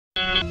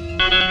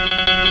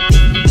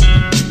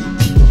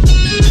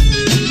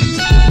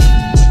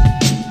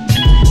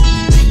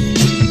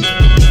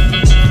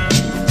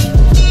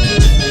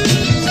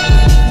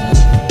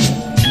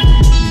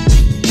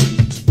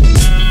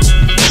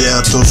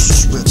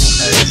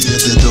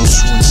fear that those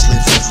who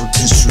enslave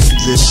Africans should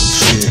live in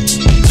fear.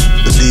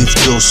 Believe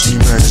those who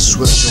United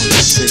sweat on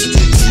the state.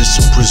 Idiots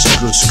in prison,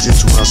 girls who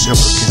clitoris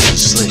Africans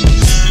enslaved.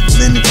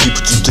 Many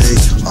people today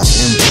are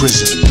in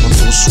prison, but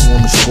those who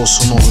want to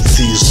force on all of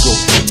these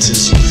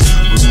dogmatism.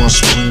 We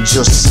must bring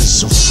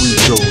justice and free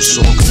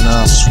those.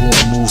 Organize war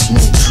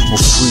movement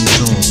of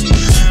freedom.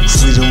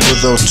 Freedom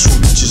without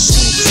truth just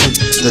ain't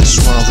free.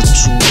 That's why the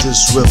truth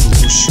is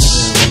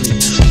revolutionary.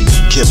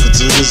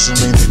 Capitalism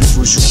ain't the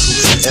crucial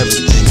truth for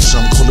everything.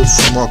 Some call it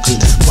free market,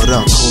 but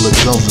I call it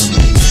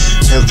government.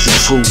 Healthy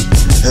food,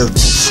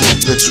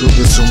 let's rip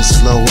it on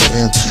slower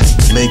and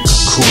make a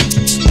coup.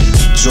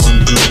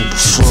 Join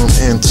Globalfirm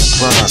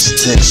enterprise,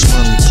 tax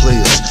money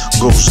players,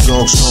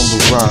 GhostDogz on the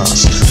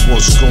rise.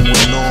 What's going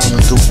on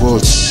in the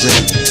world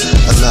today?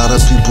 A lot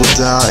of people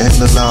die and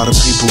a lot of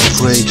people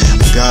pray.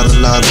 I got a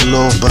lot of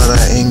love, but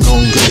I ain't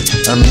gon' get.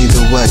 I need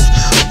a wife,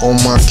 all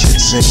my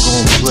kids ain't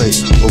gon' play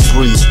or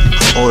breathe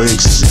or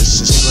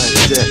exist. It's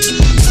like that.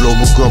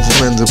 Global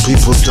government, the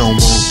people don't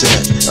want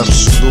that.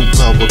 Absolute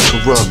power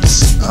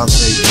corrupts. I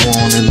take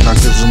one and not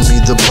giving me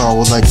the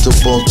power like the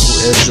ball to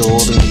Air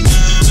Jordan.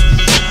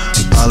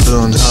 I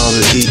learned how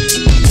to eat,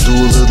 do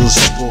a little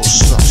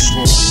sports, stop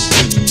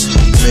smoking weed.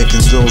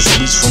 Making those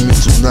beats for me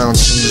to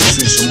lounge in the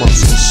streets on my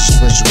full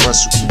suspension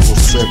bicycle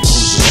with fat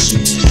cruiser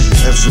seat.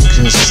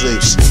 African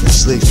slaves,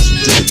 enslaved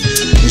today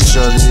in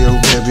Saudi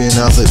Arabia and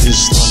other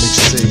Islamic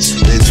states.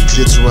 They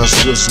declare to us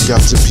girls and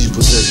got the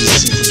people that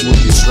receive it will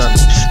be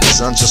Islamic. Cause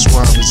I'm just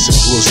why it's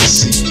supposed to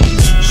see.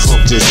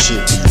 Fuck that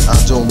shit, I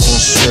don't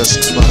want stress,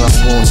 but I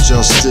want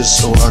justice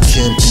so I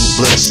can be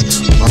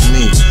blessed. By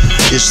me,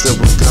 it's that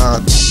with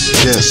God,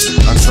 yes.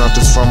 I try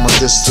to find my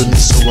destiny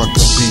so I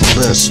can be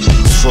best.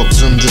 Fuck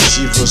them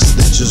deceivers,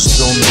 they just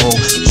don't know.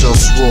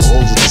 JustWar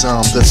all the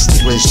time, that's the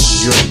race to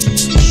you.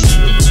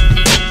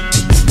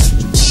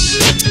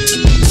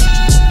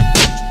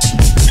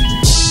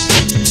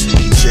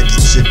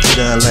 Check it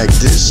out like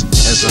this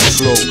as I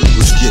flow,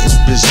 was getting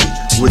busy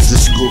with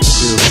this good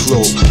feel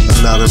flow. A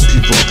lot of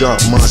people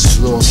got much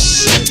love to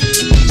say.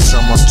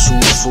 Some are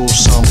truthful,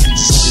 some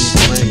deceive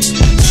me.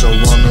 So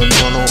wanna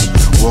know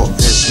what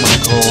is my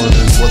calling?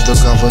 What the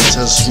government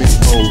tells me,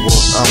 oh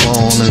what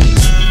I'm on it.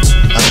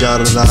 I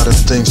got a lot of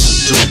things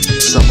to do.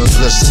 Some are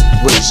blessed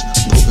ways,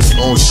 putting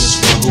oceans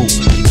for who?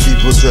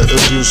 People that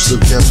abuse the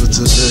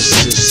capitalist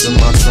system.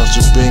 I try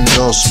to bring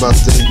those, but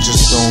they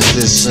just don't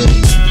listen.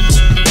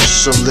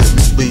 So let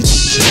me be the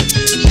king.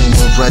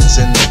 Human rights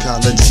and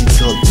ecology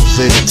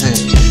cultivating.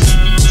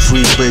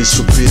 Free base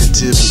for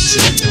creativity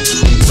and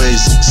free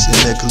basics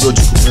in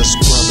ecological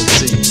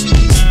masculinity.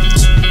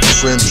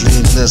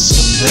 Friendliness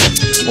and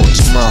health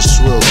onto my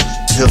swirl.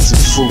 Healthy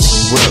food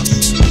and wealth.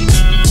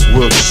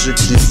 Work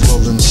strictly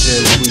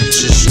voluntary,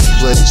 just your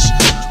place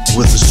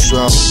with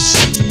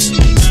astrology.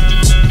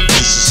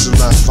 This is the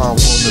life I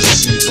wanna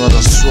see, but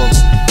I struggle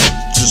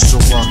just so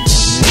I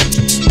can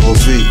meet or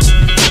be.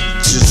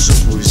 Just so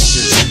it's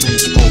just me,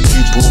 or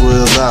people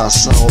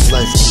realize how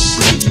life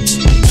can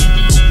be.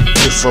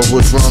 If I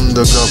would run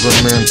the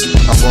government,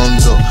 I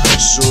wonder,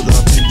 should I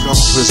become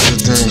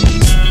president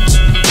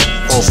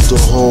of the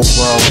whole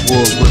wide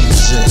world,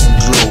 representing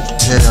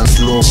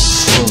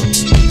Globalfirm,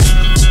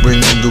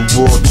 bringing the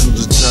war to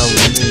the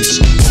Taiwanese.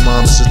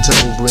 My mom's a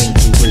terrible brain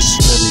to waste,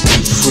 let it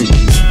be free.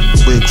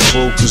 Big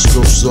focus,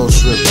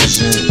 GhostDogz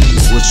represent.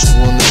 What you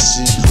wanna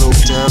see,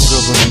 globe down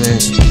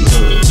government,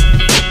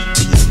 love.